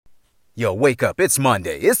Yo, wake up. It's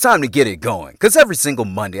Monday. It's time to get it going. Because every single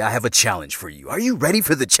Monday, I have a challenge for you. Are you ready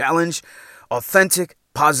for the challenge? Authentic,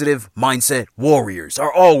 positive mindset warriors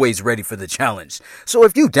are always ready for the challenge. So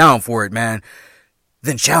if you down for it, man,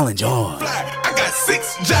 then challenge on. I got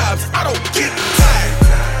 6 jobs. I don't get tired.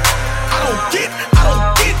 I don't get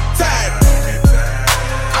tired.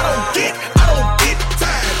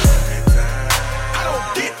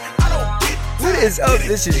 What is up?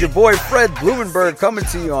 This is your boy Fred Blumenberg coming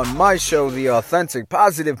to you on my show, The Authentic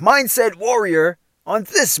Positive Mindset Warrior, on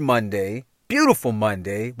this Monday. Beautiful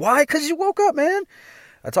Monday. Why? Because you woke up, man.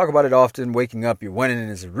 I talk about it often. Waking up, you're winning, and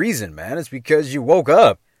it's a reason, man. It's because you woke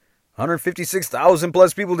up. 156,000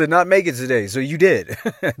 plus people did not make it today, so you did.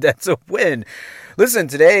 That's a win. Listen,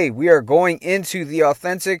 today we are going into the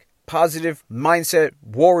Authentic Positive Mindset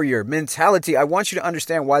Warrior mentality. I want you to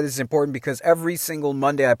understand why this is important, because every single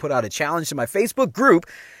Monday I put out a challenge to my Facebook group.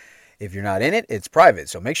 If you're not in it, it's private.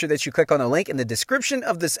 So make sure that you click on the link in the description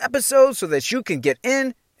of this episode so that you can get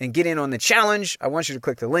in on the challenge. I want you to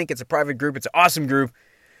click the link. It's a private group. It's an awesome group.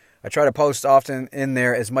 I try to post often in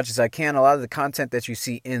there as much as I can. A lot of the content that you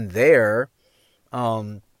see in there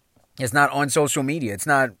is not on social media. It's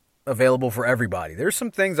not available for everybody. There's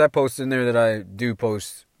some things I post in there that I do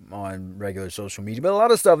post on regular social media, but a lot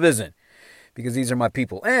of stuff isn't, because these are my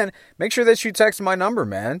people. And make sure that you text my number,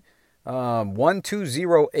 man.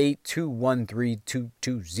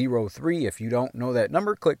 1-208-213-2203. If you don't know that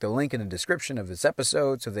number, click the link in the description of this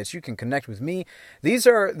episode so that you can connect with me.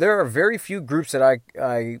 There are very few groups that I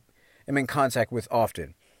am in contact with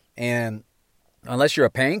often. And unless you're a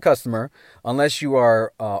paying customer, unless you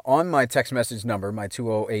are on my text message number, my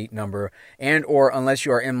 208 number, and or unless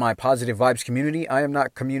you are in my Positive Vibes community, I am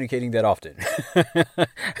not communicating that often.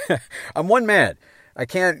 I'm one man. I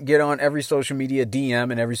can't get on every social media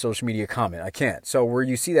DM and every social media comment. I can't. So where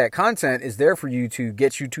you see that content is there for you to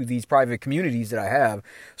get you to these private communities that I have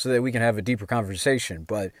so that we can have a deeper conversation.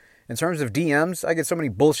 But in terms of DMs, I get so many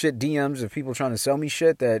bullshit DMs of people trying to sell me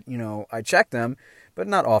shit that, I check them, but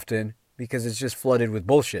not often, because it's just flooded with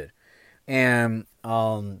bullshit. And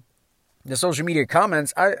the social media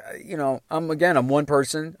comments, I'm one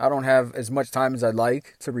person. I don't have as much time as I'd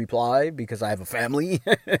like to reply because I have a family.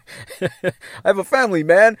 I have a family,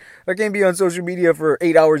 man. I can't be on social media for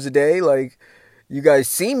 8 hours a day. Like, you guys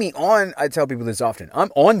see me on, I tell people this often,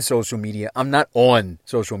 I'm on social media. I'm not on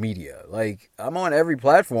social media. Like, I'm on every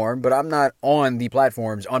platform, but I'm not on the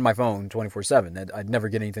platforms on my phone 24/7. I'd never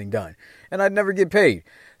get anything done. And I'd never get paid.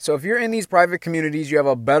 So if you're in these private communities, you have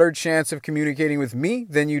a better chance of communicating with me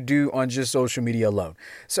than you do on just social media alone.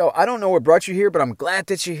 So I don't know what brought you here, but I'm glad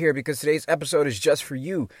that you're here, because today's episode is just for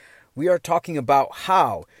you. We are talking about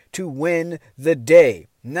how to win the day.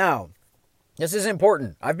 Now, this is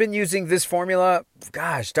important. I've been using this formula,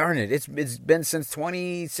 gosh darn it, it's been since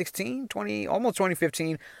 2016, almost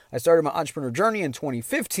 2015. I started my entrepreneur journey in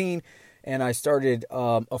 2015, and I started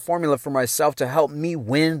a formula for myself to help me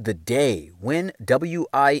win the day. Win,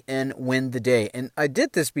 W-I-N, win the day. And I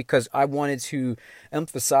did this because I wanted to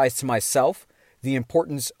emphasize to myself the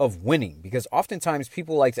importance of winning, because oftentimes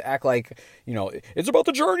people like to act like, it's about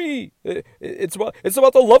the journey. It's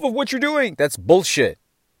about the love of what you're doing. That's bullshit.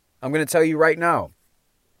 I'm going to tell you right now,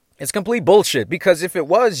 it's complete bullshit, because if it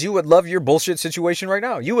was, you would love your bullshit situation right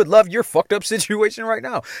now. You would love your fucked up situation right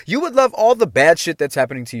now. You would love all the bad shit that's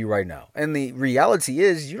happening to you right now. And the reality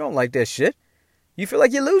is, you don't like that shit. You feel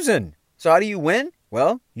like you're losing. So how do you win?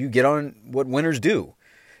 Well, you get on what winners do.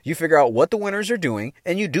 You figure out what the winners are doing,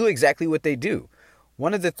 and you do exactly what they do.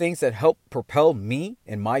 One of the things that helped propel me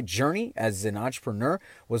in my journey as an entrepreneur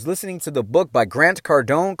was listening to the book by Grant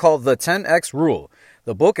Cardone called The 10X Rule.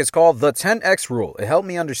 The book is called The 10X Rule. It helped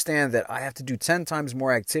me understand that I have to do 10 times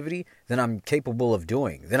more activity than I'm capable of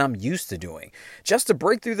doing, than I'm used to doing, just to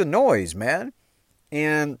break through the noise, man.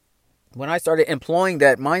 And when I started employing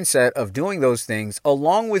that mindset of doing those things,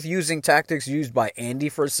 along with using tactics used by Andy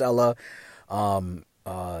Frisella,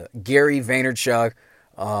 Gary Vaynerchuk,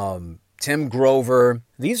 Tim Grover,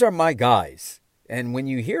 these are my guys. And when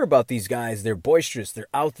you hear about these guys, they're boisterous, they're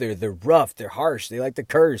out there, they're rough, they're harsh, they like to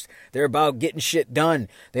curse, they're about getting shit done,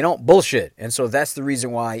 they don't bullshit. And so that's the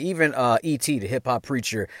reason why even E.T., the hip-hop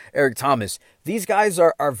preacher, Eric Thomas, these guys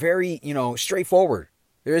are very, straightforward.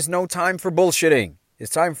 There is no time for bullshitting.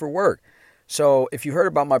 It's time for work. So if you heard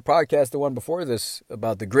about my podcast, the one before this,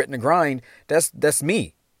 about the grit and the grind, that's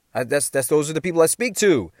me. Those are the people I speak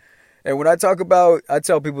to. And when I tell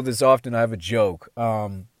people this often, I have a joke.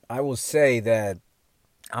 I will say that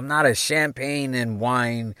I'm not a champagne and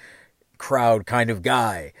wine crowd kind of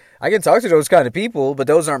guy. I can talk to those kind of people, but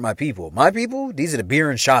those aren't my people. My people, these are the beer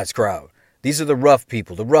and shots crowd. These are the rough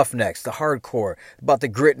people, the roughnecks, the hardcore, about the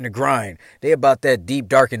grit and the grind. They about that deep,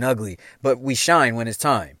 dark, and ugly, but we shine when it's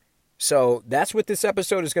time. So that's what this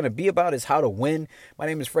episode is going to be about, is how to win. My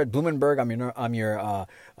name is Fred Blumenberg. I'm your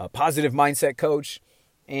positive mindset coach,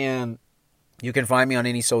 and you can find me on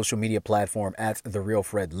any social media platform at The Real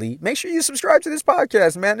Fred Lee. Make sure you subscribe to this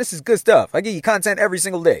podcast, man. This is good stuff. I give you content every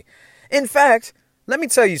single day. In fact, let me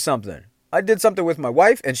tell you something. I did something with my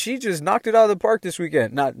wife, and she just knocked it out of the park this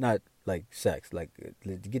weekend. Not like sex, like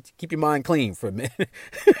keep your mind clean for a minute. We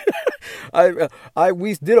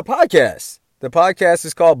did a podcast. The podcast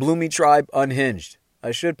is called Bloomy Tribe Unhinged.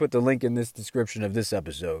 I should put the link in this description of this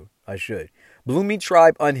episode. I should. Bloomy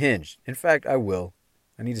Tribe Unhinged. In fact, I will.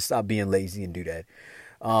 I need to stop being lazy and do that.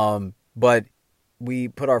 But we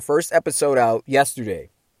put our first episode out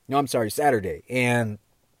Saturday. And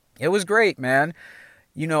it was great, man.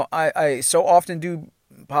 You know, I so often do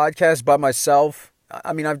podcasts by myself.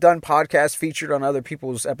 I mean, I've done podcasts featured on other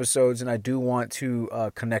people's episodes, and I do want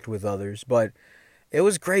to connect with others. But it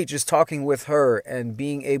was great just talking with her and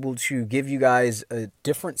being able to give you guys a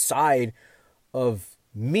different side of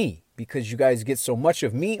me, because you guys get so much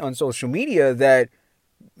of me on social media that,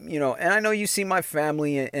 you know, and I know you see my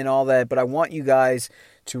family and all that, but I want you guys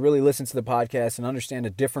to really listen to the podcast and understand a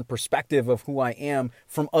different perspective of who I am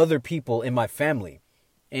from other people in my family.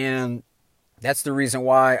 And that's the reason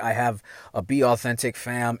why I have a Be Authentic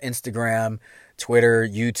Fam Instagram, Twitter,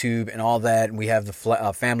 YouTube, and all that. And we have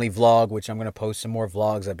the family vlog, which I'm going to post some more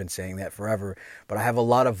vlogs. I've been saying that forever. But I have a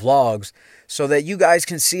lot of vlogs so that you guys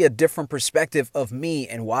can see a different perspective of me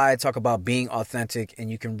and why I talk about being authentic, and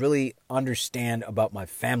you can really understand about my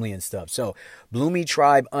family and stuff. So, Bloomy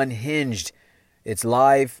Tribe Unhinged. It's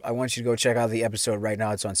live. I want you to go check out the episode right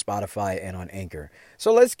now. It's on Spotify and on Anchor.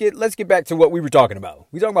 So let's get back to what we were talking about.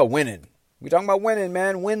 We're talking about winning. We're talking about winning,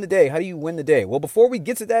 man. Win the day. How do you win the day? Well, before we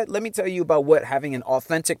get to that, let me tell you about what having an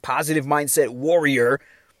authentic, positive mindset warrior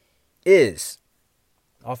is.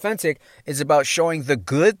 Authentic is about showing the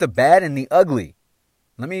good, the bad, and the ugly.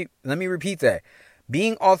 Let me repeat that.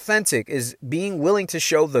 Being authentic is being willing to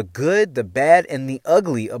show the good, the bad, and the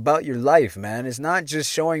ugly about your life, man. It's not just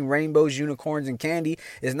showing rainbows, unicorns, and candy.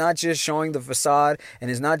 It's not just showing the facade, and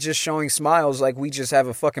it's not just showing smiles like we just have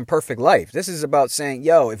a fucking perfect life. This is about saying,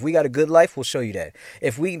 yo, if we got a good life, we'll show you that.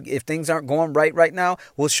 If things aren't going right now,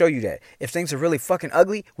 we'll show you that. If things are really fucking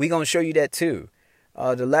ugly, we gonna show you that too.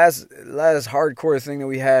 The last hardcore thing that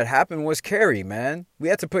we had happen was Carrie, man. We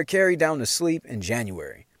had to put Carrie down to sleep in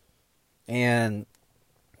January. And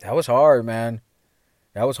that was hard, man.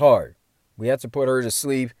 That was hard. We had to put her to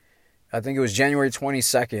sleep. I think it was January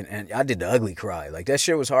 22nd, and I did the ugly cry. Like, that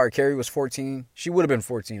shit was hard. Carrie was 14. She would have been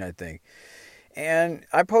 14, I think. And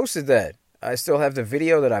I posted that. I still have the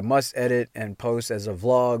video that I must edit and post as a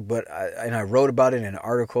vlog, but I wrote about it in an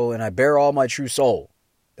article, and I bare all my true soul.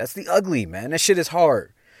 That's the ugly, man. That shit is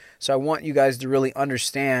hard. So I want you guys to really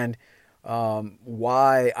understand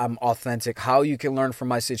why I'm authentic, how you can learn from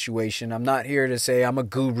my situation. I'm not here to say I'm a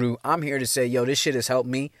guru. I'm here to say, yo, this shit has helped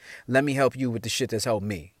me. Let me help you with the shit that's helped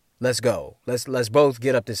me. Let's go. Let's both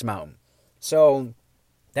get up this mountain. So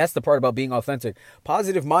that's the part about being authentic.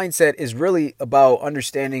 Positive mindset is really about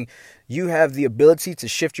understanding you have the ability to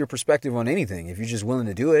shift your perspective on anything. If you're just willing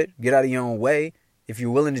to do it, get out of your own way. If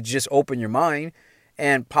you're willing to just open your mind.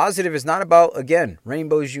 And positive is not about, again,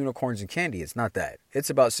 rainbows, unicorns, and candy. It's not that. It's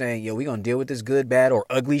about saying, yo, we're going to deal with this good, bad, or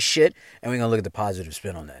ugly shit, and we're going to look at the positive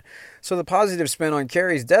spin on that. So the positive spin on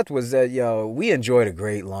Carrie's death was that, yo, we enjoyed a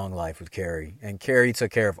great long life with Carrie. And Carrie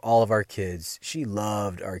took care of all of our kids. She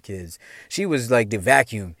loved our kids. She was like the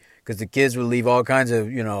vacuum, because the kids would leave all kinds of,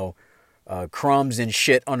 crumbs and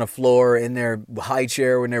shit on the floor in their high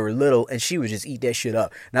chair when they were little, and she would just eat that shit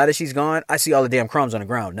up. Now that she's gone, I see all the damn crumbs on the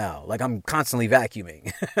ground now. Like, I'm constantly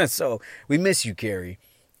vacuuming. So we miss you, Carrie.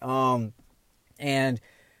 Warrior.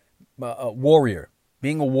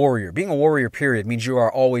 Being a warrior, period, means you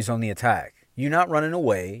are always on the attack. You're not running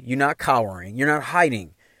away. You're not cowering. You're not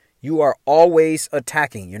hiding. You are always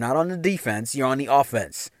attacking. You're not on the defense. You're on the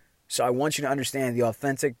offense. So I want you to understand the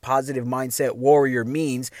authentic, positive mindset warrior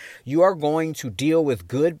means you are going to deal with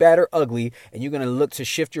good, bad, or ugly, and you're going to look to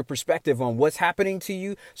shift your perspective on what's happening to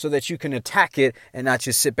you so that you can attack it and not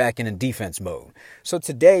just sit back in a defense mode. So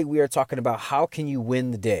today we are talking about how can you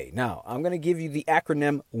win the day. Now, I'm going to give you the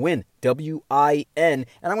acronym WIN, W-I-N, and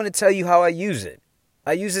I'm going to tell you how I use it.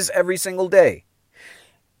 I use this every single day.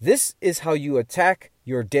 This is how you attack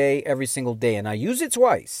your day every single day, and I use it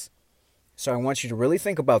twice. So I want you to really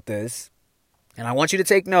think about this, and I want you to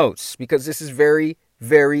take notes because this is very,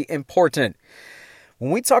 very important. When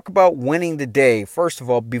we talk about winning the day, first of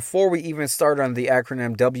all, before we even start on the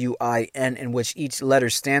acronym WIN, in which each letter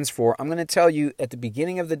stands for, I'm going to tell you at the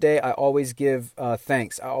beginning of the day, I always give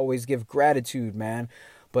thanks. I always give gratitude, man.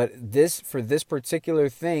 But for this particular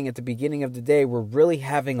thing at the beginning of the day, we're really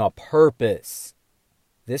having a purpose.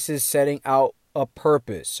 This is setting out a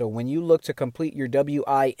purpose. So when you look to complete your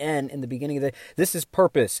WIN in the beginning of the day, this is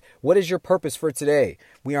purpose. What is your purpose for today?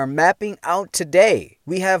 We are mapping out today.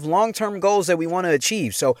 We have long-term goals that we want to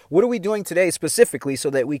achieve. So what are we doing today specifically so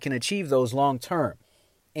that we can achieve those long-term?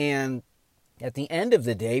 And at the end of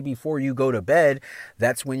the day, before you go to bed,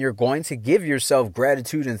 that's when you're going to give yourself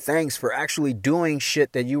gratitude and thanks for actually doing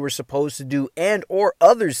shit that you were supposed to do and or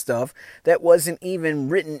other stuff that wasn't even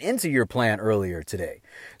written into your plan earlier today.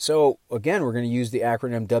 So again, we're going to use the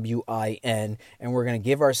acronym WIN, and we're going to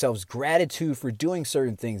give ourselves gratitude for doing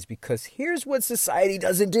certain things, because here's what society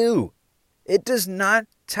doesn't do. It does not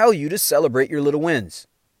tell you to celebrate your little wins.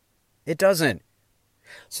 It doesn't.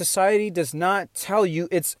 Society does not tell you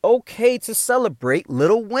it's okay to celebrate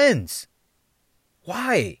little wins.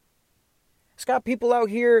 Why? It's got people out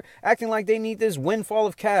here acting like they need this windfall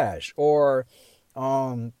of cash, or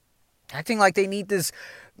acting like they need this,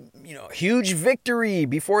 huge victory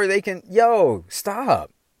before they can. Yo,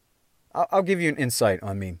 stop. I'll give you an insight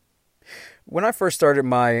on me. When I first started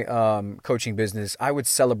my coaching business, I would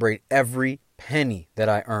celebrate every penny that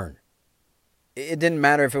I earned. It didn't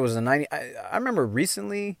matter if it was a 90. I remember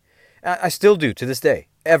recently, I still do to this day,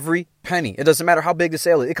 every penny. It doesn't matter how big the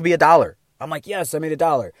sale is. It could be $1. I'm like, yes, I made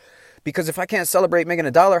 $1. Because if I can't celebrate making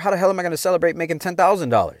 $1, how the hell am I going to celebrate making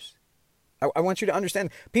 $10,000? I want you to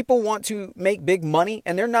understand, people want to make big money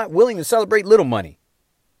and they're not willing to celebrate little money.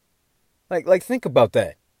 Like think about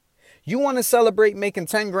that. You want to celebrate making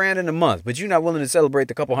 10 grand in a month, but you're not willing to celebrate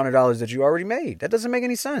the couple $100 that you already made. That doesn't make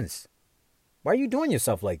any sense. Why are you doing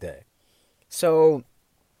yourself like that? So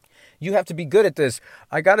you have to be good at this.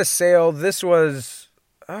 I got a sale. This was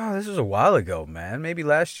a while ago, man. Maybe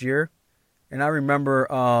last year. And I remember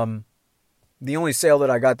the only sale that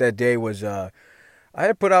I got that day was I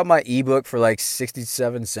had put out my ebook for like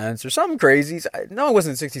 67 cents or something crazy. No, it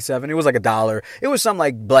wasn't 67. It was like $1. It was something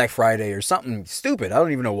like Black Friday or something stupid. I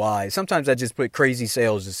don't even know why. Sometimes I just put crazy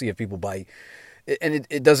sales to see if people bite. And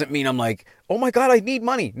it doesn't mean I'm like, oh my God, I need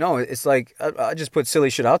money. No, it's like I just put silly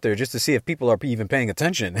shit out there just to see if people are even paying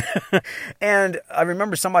attention. And I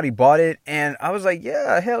remember somebody bought it and I was like,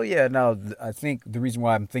 yeah, hell yeah. Now, I think the reason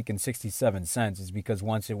why I'm thinking 67 cents is because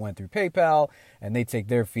once it went through PayPal and they take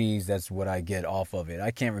their fees, that's what I get off of it. I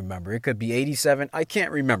can't remember. It could be 87. I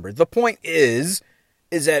can't remember. The point is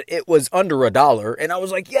that it was under $1 and I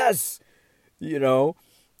was like, yes,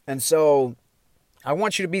 and so I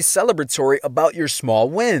want you to be celebratory about your small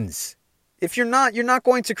wins. If you're not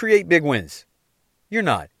going to create big wins. You're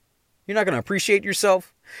not. You're not going to appreciate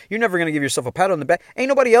yourself. You're never going to give yourself a pat on the back. Ain't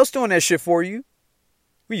nobody else doing that shit for you.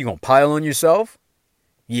 What, you going to pile on yourself?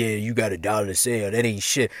 Yeah, you got $1 to sale. That ain't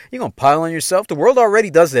shit. You going to pile on yourself? The world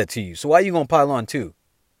already does that to you. So why are you going to pile on too?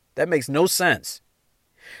 That makes no sense.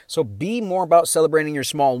 So be more about celebrating your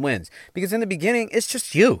small wins. Because in the beginning, it's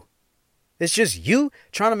just you. It's just you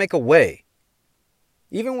trying to make a way.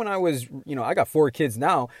 Even when I was, I got 4 kids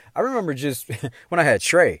now, I remember just when I had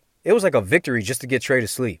Trey, it was like a victory just to get Trey to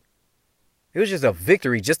sleep. It was just a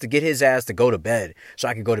victory just to get his ass to go to bed so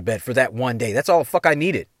I could go to bed for that one day. That's all the fuck I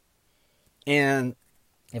needed. And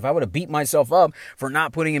if I would have beat myself up for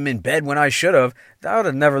not putting him in bed when I should have, that would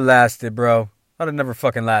have never lasted, bro. That would have never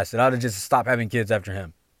fucking lasted. I would have just stopped having kids after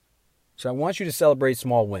him. So I want you to celebrate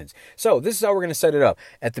small wins. So this is how we're going to set it up.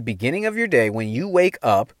 At the beginning of your day, when you wake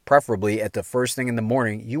up, preferably at the first thing in the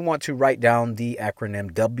morning, you want to write down the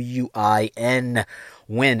acronym WIN,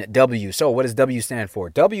 win, W. So what does W stand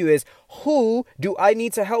for? W is, who do I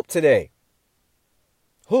need to help today?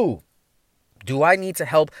 Who do I need to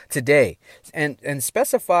help today? And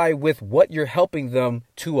specify with what you're helping them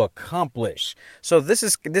to accomplish. So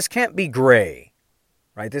this can't be gray.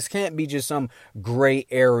 Right? This can't be just some gray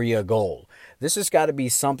area goal. This has got to be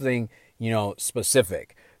something,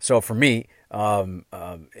 specific. So for me,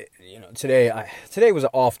 today was an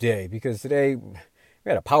off day because today we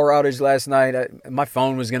had a power outage last night. My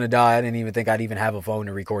phone was going to die. I didn't even think I'd even have a phone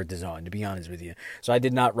to record this on, to be honest with you. So I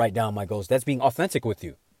did not write down my goals. That's being authentic with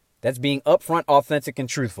you. That's being upfront, authentic, and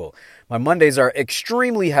truthful. My Mondays are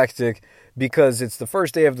extremely hectic because it's the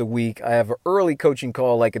first day of the week. I have an early coaching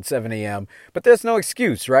call like at 7 a.m. But there's no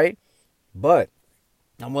excuse, right? But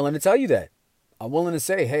I'm willing to tell you that. I'm willing to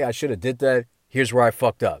say, hey, I should have did that. Here's where I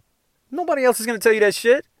fucked up. Nobody else is going to tell you that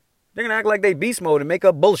shit. They're going to act like they beast mode and make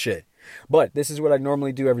up bullshit. But this is what I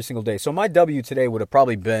normally do every single day. So my W today would have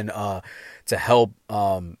probably been to help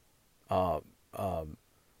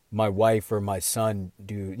my wife or my son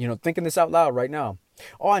do, thinking this out loud right now.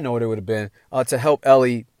 Oh, I know what it would have been, to help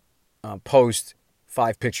Ellie post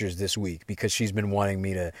 5 pictures this week, because she's been wanting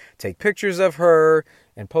me to take pictures of her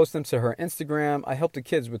and post them to her Instagram. I help the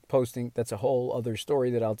kids with posting. That's a whole other story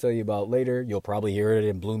that I'll tell you about later. You'll probably hear it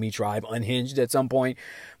in Bloomy Tribe Unhinged at some point.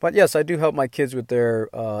 But yes, I do help my kids with their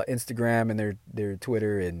Instagram and their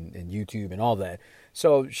Twitter and YouTube and all that.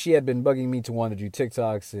 So she had been bugging me to want to do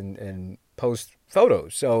TikToks and post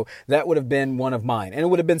photos. So that would have been one of mine. And it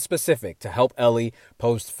would have been specific to help Ellie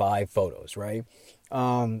post 5 photos, right?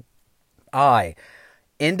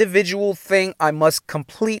 Individual thing I must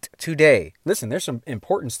complete today. Listen, there's some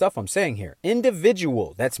important stuff I'm saying here.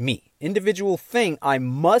 Individual, that's me. Individual thing I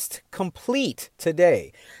must complete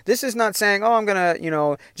today. This is not saying, oh, I'm going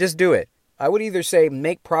to, just do it. I would either say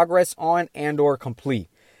make progress on and or complete.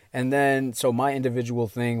 And then, so my individual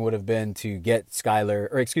thing would have been to get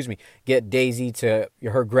get Daisy to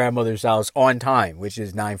her grandmother's house on time, which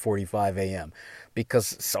is 9:45 a.m.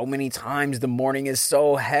 Because so many times the morning is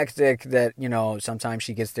so hectic that, sometimes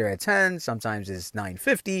she gets there at 10, sometimes it's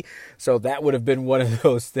 9:50. So that would have been one of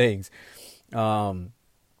those things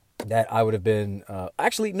that I would have been,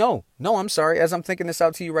 no, I'm sorry. As I'm thinking this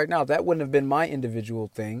out to you right now, that wouldn't have been my individual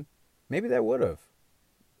thing. Maybe that would have.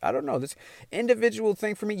 I don't know. This individual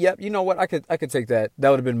thing for me. Yep. You know what? I could take that. That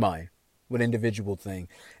would have been mine. What individual thing?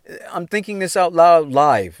 I'm thinking this out loud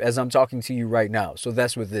live as I'm talking to you right now. So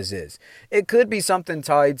that's what this is. It could be something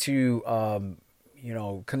tied to,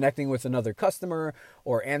 connecting with another customer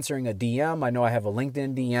or answering a DM. I know I have a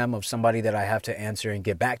LinkedIn DM of somebody that I have to answer and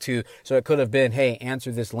get back to. So it could have been, hey,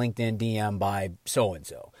 answer this LinkedIn DM by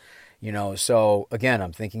so-and-so. So again,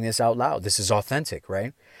 I'm thinking this out loud. This is authentic,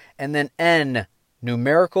 right? And then N,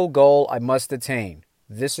 numerical goal I must attain.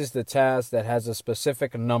 This is the task that has a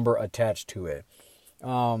specific number attached to it.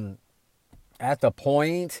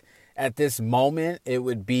 At this moment, it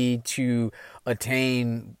would be to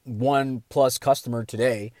attain 1+ customer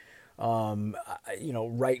today.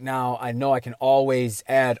 Right now, I know I can always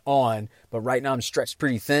add on, but right now I'm stretched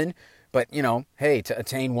pretty thin. But, hey, to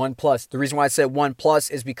attain 1+. The reason why I said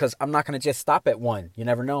 1+ is because I'm not going to just stop at 1. You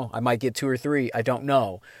never know. I might get 2 or 3. I don't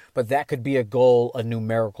know. But that could be a goal, a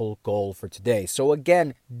numerical goal for today. So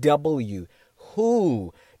again, W.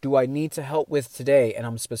 Who do I need to help with today? And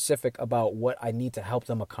I'm specific about what I need to help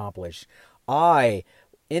them accomplish. I,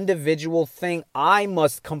 individual thing I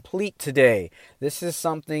must complete today. This is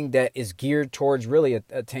something that is geared towards really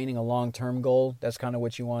attaining a long-term goal. That's kind of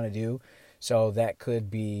what you want to do. So that could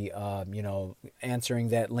be, answering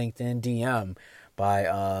that LinkedIn DM by,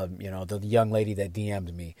 the young lady that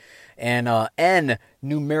DM'd me. And N,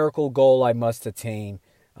 numerical goal I must attain.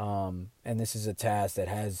 And this is a task that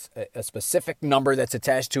has a specific number that's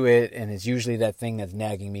attached to it, and it's usually that thing that's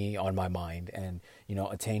nagging me on my mind. And,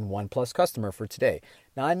 attain 1+ customer for today.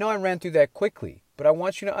 Now, I know I ran through that quickly, but I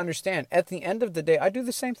want you to understand, at the end of the day, I do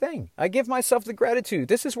the same thing. I give myself the gratitude.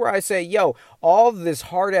 This is where I say, all this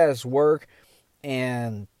hard-ass work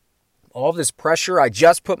and all this pressure I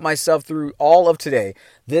just put myself through all of today,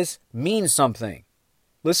 this means something.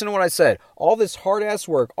 Listen to what I said. All this hard-ass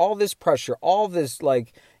work, all this pressure, all this,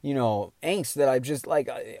 angst that I've just,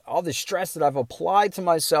 all this stress that I've applied to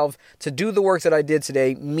myself to do the work that I did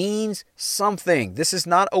today means something. This is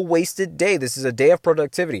not a wasted day. This is a day of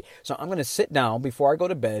productivity. So I'm going to sit down before I go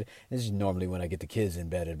to bed. This is normally when I get the kids in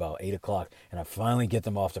bed at about 8 o'clock, and I finally get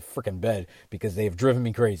them off the freaking bed because they've driven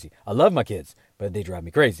me crazy. I love my kids, but they drive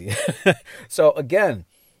me crazy. So again,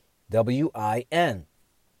 WIN.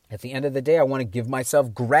 At the end of the day, I want to give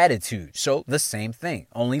myself gratitude. So the same thing,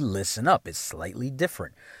 only listen up. It's slightly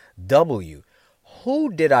different. W,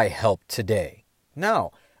 who did I help today?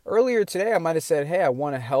 Now, earlier today, I might have said, hey, I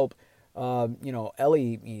want to help,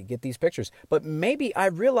 Ellie get these pictures. But maybe I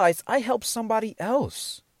realized I helped somebody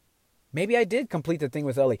else. Maybe I did complete the thing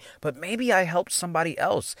with Ellie, but maybe I helped somebody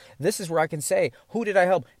else. This is where I can say, who did I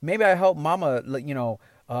help? Maybe I helped Mama,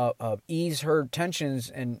 ease her tensions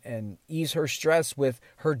and ease her stress with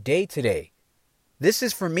her day today. This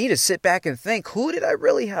is for me to sit back and think, who did I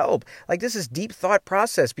really help? This is deep thought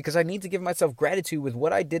process because I need to give myself gratitude with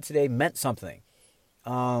what I did today meant something.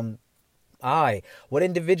 What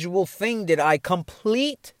individual thing did I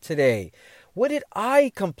complete today? What did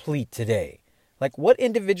I complete today? What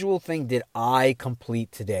individual thing did I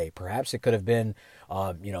complete today? Perhaps it could have been,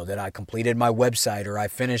 that I completed my website or I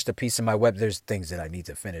finished a piece of my web. There's things that I need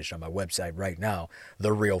to finish on my website right now,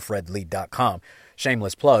 therealfredlee.com.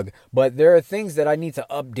 Shameless plug. But there are things that I need to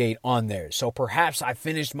update on there. So perhaps I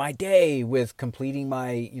finished my day with completing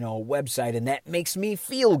my, website, and that makes me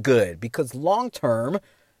feel good because long term,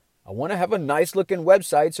 I want to have a nice looking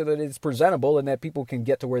website so that it's presentable and that people can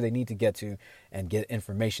get to where they need to get to and get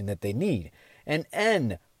information that they need. And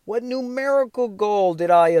N, what numerical goal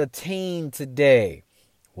did I attain today?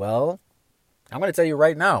 Well, I'm going to tell you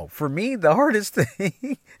right now. For me, the hardest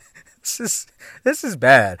thing, this is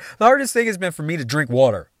bad. The hardest thing has been for me to drink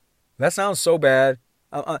water. That sounds so bad.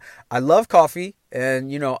 I love coffee,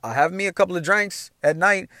 and I have me a couple of drinks at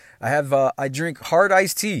night. I drink hard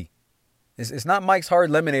iced tea. It's not Mike's Hard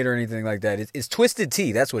Lemonade or anything like that. It's Twisted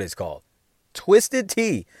Tea. That's what it's called. Twisted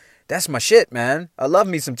Tea. That's my shit, man. I love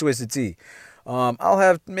me some Twisted Tea. I'll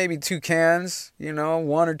have maybe 2 cans, 1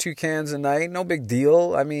 or 2 cans a night. No big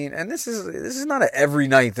deal. I mean, and this is not an every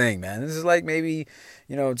night thing, man. This is like maybe,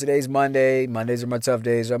 today's Monday. Mondays are my tough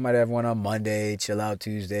days. So I might have one on Monday, chill out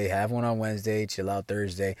Tuesday, have one on Wednesday, chill out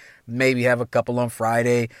Thursday. Maybe have a couple on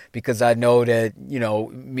Friday because I know that,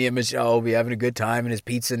 me and Michelle will be having a good time and it's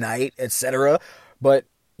pizza night, etc. But,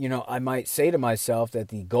 I might say to myself that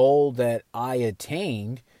the goal that I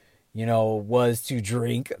attained was to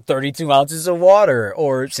drink 32 ounces of water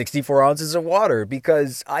or 64 ounces of water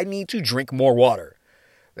because I need to drink more water.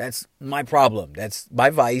 That's my problem. That's my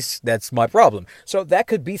vice. That's my problem. So that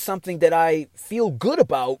could be something that I feel good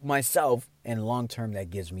about myself, and long term that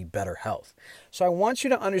gives me better health. So I want you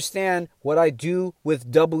to understand what I do with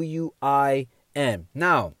WIN.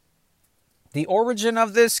 Now, the origin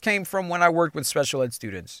of this came from when I worked with special ed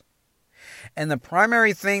students. And the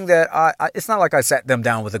primary thing that it's not like I sat them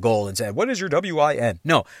down with a goal and said, what is your WIN?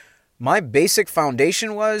 No, my basic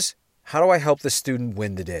foundation was, how do I help the student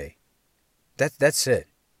win the day? That's it.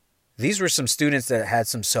 These were some students that had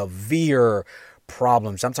some severe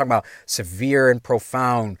problems. I'm talking about severe and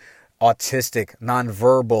profound autistic,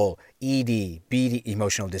 nonverbal, ED, BD,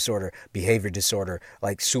 emotional disorder, behavior disorder,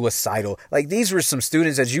 like suicidal. Like these were some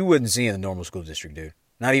students that you wouldn't see in the normal school district, dude.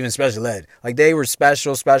 Not even special ed. Like they were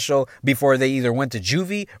special before they either went to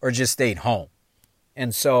juvie or just stayed home.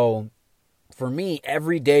 And so for me,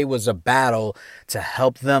 every day was a battle to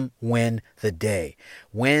help them win the day.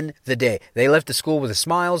 Win the day. They left the school with the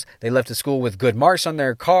smiles. They left the school with good marks on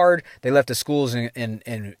their card. They left the schools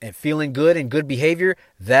in feeling good and good behavior.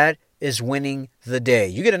 That is winning the day.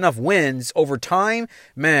 You get enough wins over time,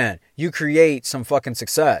 man, you create some fucking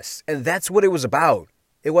success. And that's what it was about.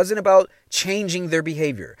 It wasn't about changing their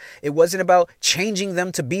behavior. It wasn't about changing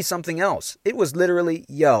them to be something else. It was literally,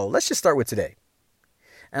 let's just start with today.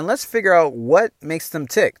 And let's figure out what makes them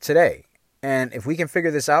tick today. And if we can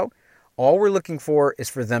figure this out, all we're looking for is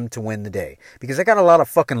for them to win the day. Because they got a lot of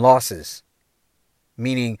fucking losses.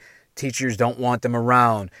 Meaning teachers don't want them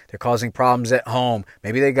around. They're causing problems at home.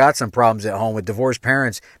 Maybe they got some problems at home with divorced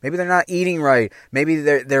parents. Maybe they're not eating right. Maybe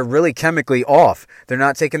they're really chemically off. They're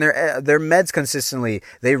not taking their meds consistently.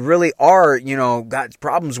 They really are, got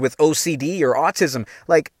problems with OCD or autism.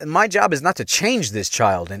 Like, my job is not to change this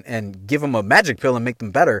child and give them a magic pill and make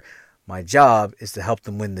them better. My job is to help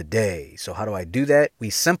them win the day. So how do I do that? We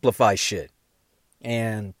simplify shit.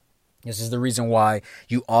 And this is the reason why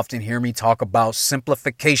you often hear me talk about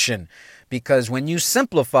simplification. Because when you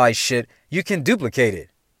simplify shit, you can duplicate it.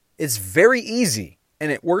 It's very easy.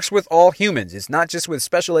 And it works with all humans. It's not just with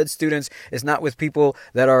special ed students. It's not with people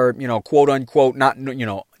that are, quote unquote, not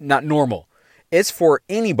normal. It's for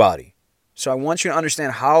anybody. So I want you to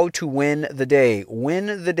understand how to win the day.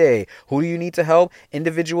 Win the day. Who do you need to help?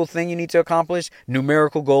 Individual thing you need to accomplish.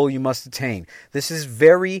 Numerical goal you must attain. This is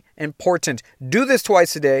very important. Do this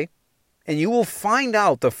twice a day. And you will find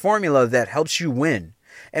out the formula that helps you win.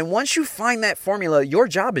 And once you find that formula, your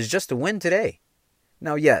job is just to win today.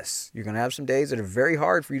 Now, yes, you're going to have some days that are very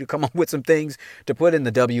hard for you to come up with some things to put in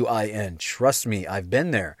the WIN. Trust me, I've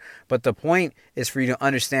been there. But the point is for you to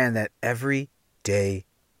understand that every day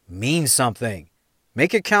means something.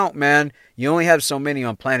 Make it count, man. You only have so many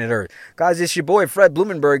on planet Earth. Guys, it's your boy, Fred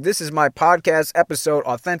Blumenberg. This is my podcast episode,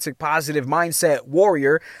 Authentic Positive Mindset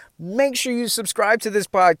Warrior. Make sure you subscribe to this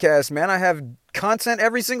podcast, man. I have content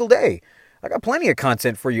every single day. I got plenty of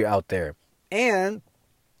content for you out there. And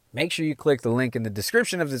make sure you click the link in the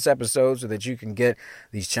description of this episode so that you can get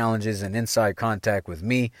these challenges and inside contact with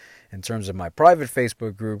me in terms of my private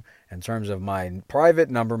Facebook group, in terms of my private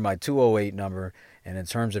number, my 208 number, and in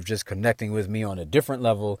terms of just connecting with me on a different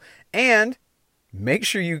level. And make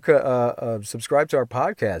sure you subscribe to our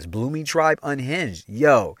podcast, Bloomy Tribe Unhinged.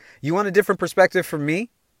 Yo, you want a different perspective from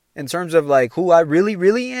me in terms of like who I really,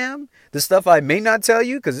 really am? The stuff I may not tell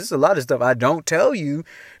you, because there's a lot of stuff I don't tell you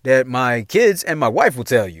that my kids and my wife will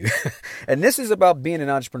tell you. And this is about being an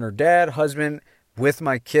entrepreneur, dad, husband, with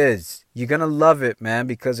my kids. You're going to love it, man,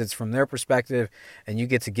 because it's from their perspective and you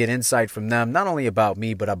get to get insight from them, not only about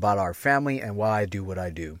me, but about our family and why I do what I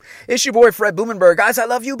do. It's your boy, Fred Blumenberg. Guys, I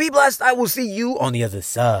love you. Be blessed. I will see you on the other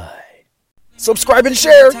side. Subscribe and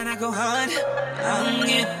share. Don't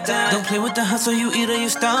play with the hustle, you eat all your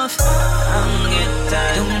stuff.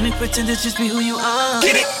 Don't let me pretend to just be who you are.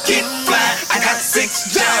 Get it, get fly. I got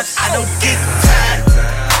 6 jobs, I don't get tired.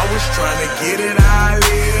 I was trying to get it, I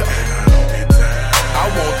live.